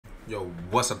Yo,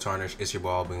 what's up, Tarnish? It's your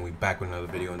boy Alvin. We back with another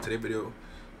video. In today's video,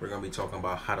 we're gonna be talking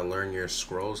about how to learn your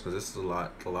scrolls, because this is a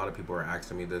lot of people are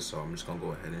asking me this, so I'm just gonna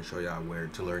go ahead and show y'all where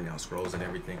to learn y'all scrolls and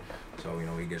everything. So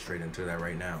we get straight into that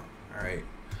right now. All right,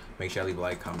 make sure you leave a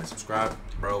like, comment, subscribe,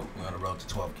 bro. We're on the road to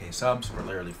 12K subs. We're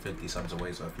literally 50 subs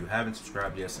away, so if you haven't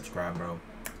subscribed yet, subscribe, bro.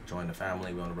 Join the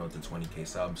family. We're on the road to 20K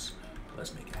subs.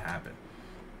 Let's make it happen.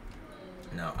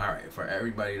 Now, all right, for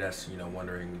everybody that's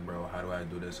wondering, bro, how do I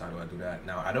do this, how do I do that?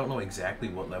 Now, I don't know exactly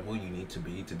what level you need to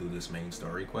be to do this main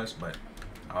story quest, but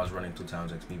I was running 2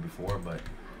 times XP before. But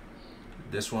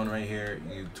this one right here,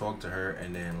 you talk to her,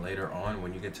 and then later on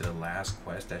when you get to the last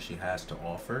quest that she has to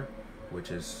offer, which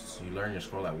is you learn your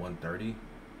scroll at 130.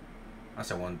 I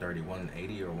said 130,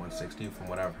 180 or 160 from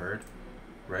what I've heard,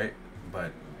 right?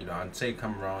 But I'd say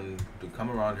come around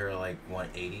her like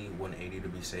 180 to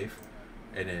be safe.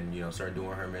 And then start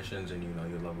doing her missions, and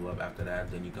you level up after that.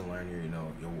 Then you can learn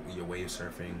your wave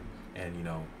surfing, and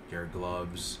your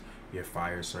gloves, your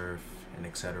fire surf, and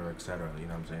etc. etc. You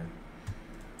know what I'm saying?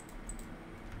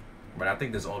 But I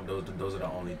think those are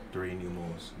the only 3 new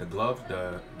moves: the glove,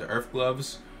 the earth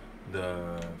gloves,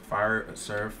 the fire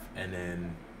surf, and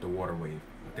then the water wave.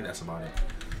 I think that's about it.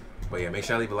 But yeah, make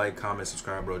sure you leave a like, comment,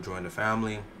 subscribe, bro. Join the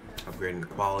family. Upgrading the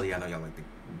quality. I know y'all like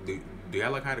the. Do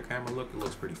y'all like how the camera look? It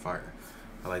looks pretty fire.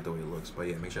 I like the way it looks. But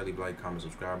yeah, make sure you leave a like, comment,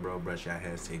 subscribe, bro. Brush your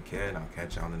heads, take care, and I'll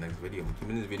catch y'all in the next video. I'm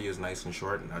keeping these videos nice and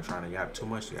short, and not trying to yap too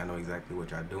much, so y'all know exactly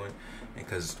what y'all doing. And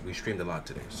because we streamed a lot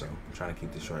today, so I'm trying to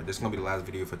keep this short. This is gonna be the last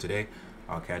video for today.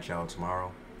 I'll catch y'all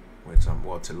tomorrow with some,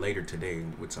 later today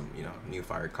with some, new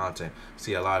fire content.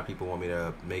 See, a lot of people want me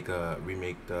to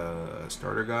remake the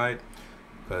starter guide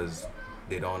because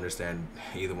they don't understand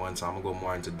either one. So I'm gonna go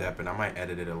more into depth, and I might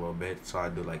edit it a little bit, so I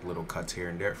do like little cuts here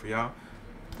and there for y'all.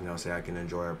 So I can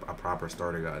enjoy a proper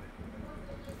starter guide.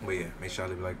 But yeah, make sure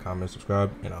you leave a like, comment,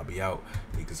 subscribe, and I'll be out.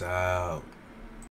 Peace out.